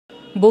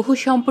বহু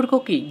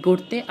সম্পর্ককেই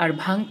গড়তে আর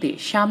ভাঙতে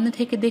সামনে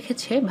থেকে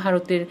দেখেছে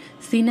ভারতের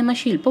সিনেমা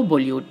শিল্প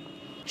বলিউড।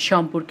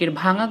 সম্পর্কের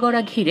ভাঙা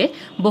গড়া ঘিরে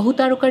বহু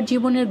তারকার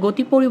জীবনের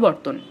গতি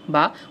পরিবর্তন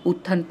বা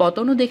উত্থান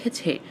পতনও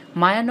দেখেছে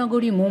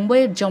মায়ানগরী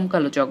মুম্বইয়ের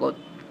জমকালো জগৎ।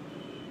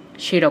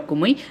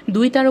 সেরকমই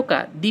দুই তারকা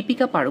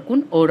দীপিকা পাড়ুকোন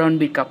ও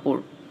রণবীর কাপুর,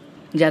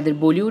 যাদের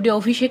বলিউডে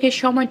অভিষেকের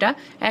সময়টা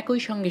একই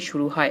সঙ্গে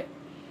শুরু হয়,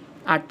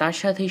 আর তার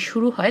সাথেই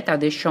শুরু হয়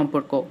তাদের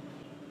সম্পর্ক।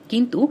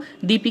 কিন্তু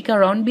দীপিকা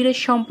রণবীরের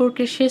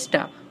সম্পর্কের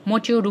শেষটা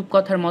মোটেও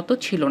রূপকথার মতো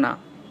ছিল না,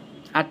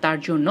 আর তার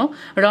জন্য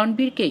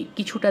রণবীরকেই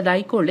কিছুটা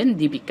দায়ী করলেন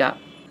দীপিকা।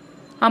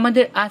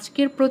 আমাদের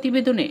আজকের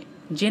প্রতিবেদনে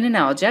জেনে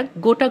নেওয়া যাক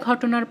গোটা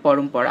ঘটনার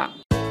পরম্পরা।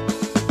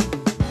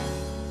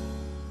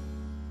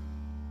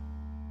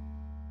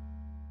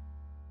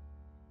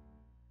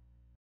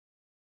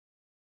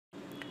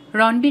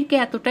 রণবীরকে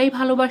এতটাই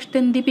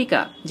ভালোবাসতেন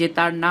দীপিকা যে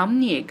তার নাম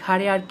নিয়ে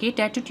ঘাড়ে আর কে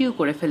ট্যাটুটিউ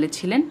করে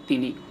ফেলেছিলেন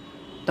তিনি।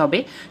 তবে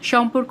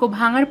সম্পর্ক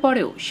ভাঙার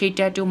পরেও সেই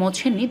ট্যাটু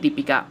মোছেননি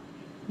দীপিকা।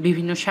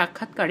 বিভিন্ন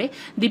সাক্ষাৎকারে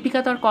দীপিকা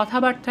তার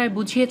কথাবার্তায়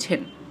বুঝিয়েছেন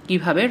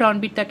কিভাবে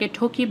রণবীর তাকে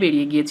ঠকিয়ে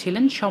বেরিয়ে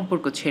গিয়েছিলেন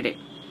সম্পর্ক ছেড়ে।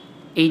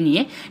 এই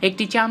নিয়ে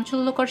একটি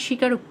চাঞ্চল্যকর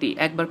স্বীকারোক্তি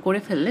একবার করে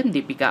ফেললেন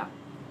দীপিকা।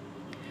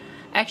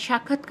 এক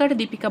সাক্ষাৎকারে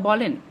দীপিকা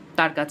বলেন,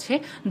 তার কাছে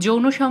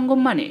যৌন সঙ্গম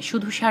মানে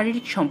শুধু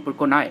শারীরিক সম্পর্ক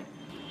নয়,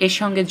 এর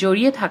সঙ্গে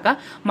জড়িয়ে থাকা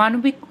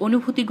মানবিক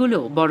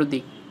অনুভূতিগুলোও বড়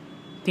দিক।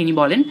 তিনি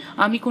বলেন,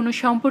 আমি কোনো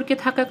সম্পর্কে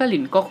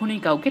থাকাকালীন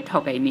কখনোই কাউকে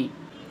ঠকাইনি।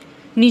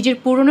 নিজের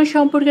পুরনো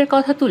সম্পর্কের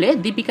কথা তুলে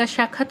দীপিকা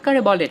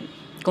সাক্ষাৎকারে বলেন,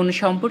 কোনো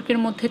সম্পর্কের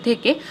মধ্যে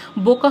থেকে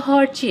বোকা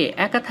হওয়ার চেয়ে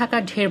একা থাকা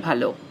ঢের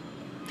ভালো।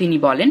 তিনি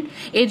বলেন,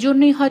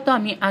 এজন্যই হয়তো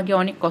আমি আগে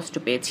অনেক কষ্ট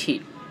পেয়েছি।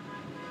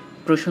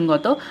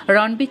 প্রসঙ্গত,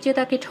 রণবীর যে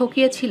তাকে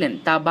ঠকিয়েছিলেন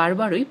তা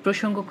বারবারই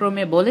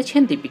প্রসঙ্গক্রমে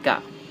বলেছেন দীপিকা।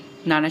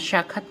 নানা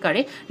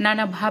সাক্ষাৎকারে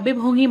নানা ভাবে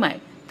ভঙ্গিমায়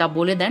তা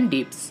বলে দেন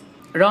ডিপস।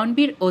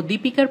 রণবীর ও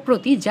দীপিকার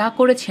প্রতি যা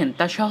করেছেন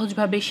তা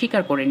সহজভাবে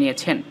স্বীকার করে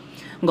নিয়েছেন।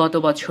 গত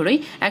বছরই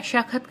এক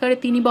সাক্ষাৎকারে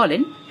তিনি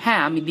বলেন,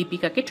 হ্যাঁ, আমি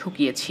দীপিকাকে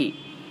ঠকিয়েছি।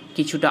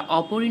 কিছুটা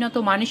অপরিণত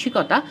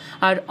মানসিকতা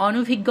আর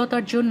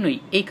অনভিজ্ঞতার জন্যই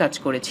এই কাজ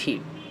করেছি।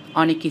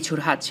 অনেক কিছুর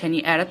হাতছানি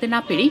এড়াতে না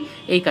পেরেই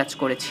এই কাজ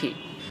করেছি।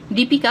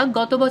 দীপিকা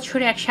গত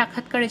বছরে এক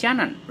সাক্ষাৎকারে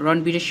জানান,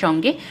 রণবীরের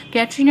সঙ্গে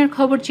ক্যাটরিনার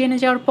খবর জেনে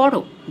যাওয়ার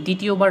পরও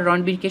দ্বিতীয়বার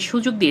রণবীরকে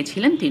সুযোগ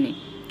দিয়েছিলেন তিনি,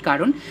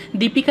 কারণ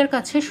দীপিকার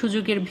কাছে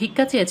সুযোগের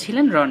ভিক্ষা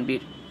চেয়েছিলেন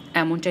রণবীর,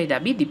 এমনটাই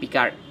দাবি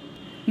দীপিকার।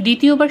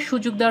 দ্বিতীয়বার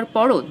সুযোগ দেওয়ার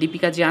পরও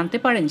দীপিকা জানতে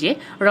পারেন যে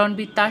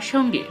রণবীর তার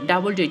সঙ্গে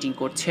ডাবল ডেটিং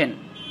করছেন।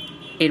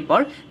 এরপর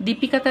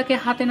দীপিকা তাকে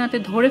হাতে নাতে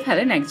ধরে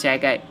ফেলেন এক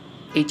জায়গায়।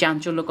 এই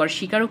চাঞ্চল্যকর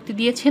স্বীকারোক্তি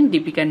দিয়েছেন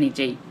দীপিকা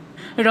নিজেই।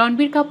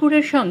 রণবীর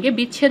কাপুরের সঙ্গে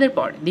বিচ্ছেদের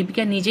পর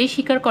দীপিকা নিজেই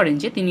স্বীকার করেন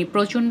যে তিনি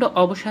প্রচণ্ড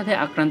অবসাদে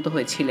আক্রান্ত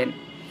হয়েছিলেন।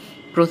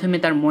 প্রথমে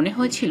তার মনে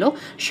হয়েছিল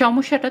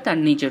সমস্যাটা তার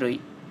নিজেরই।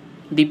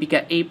 দীপিকা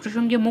এই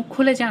প্রসঙ্গে মুখ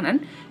খুলে জানান,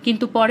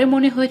 কিন্তু পরে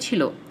মনে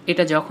হয়েছিল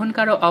এটা যখন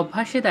কারো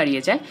অভ্যাসে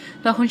দাঁড়িয়ে যায়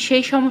তখন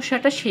সেই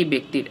সমস্যাটা সেই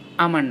ব্যক্তির,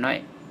 আমার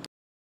নয়।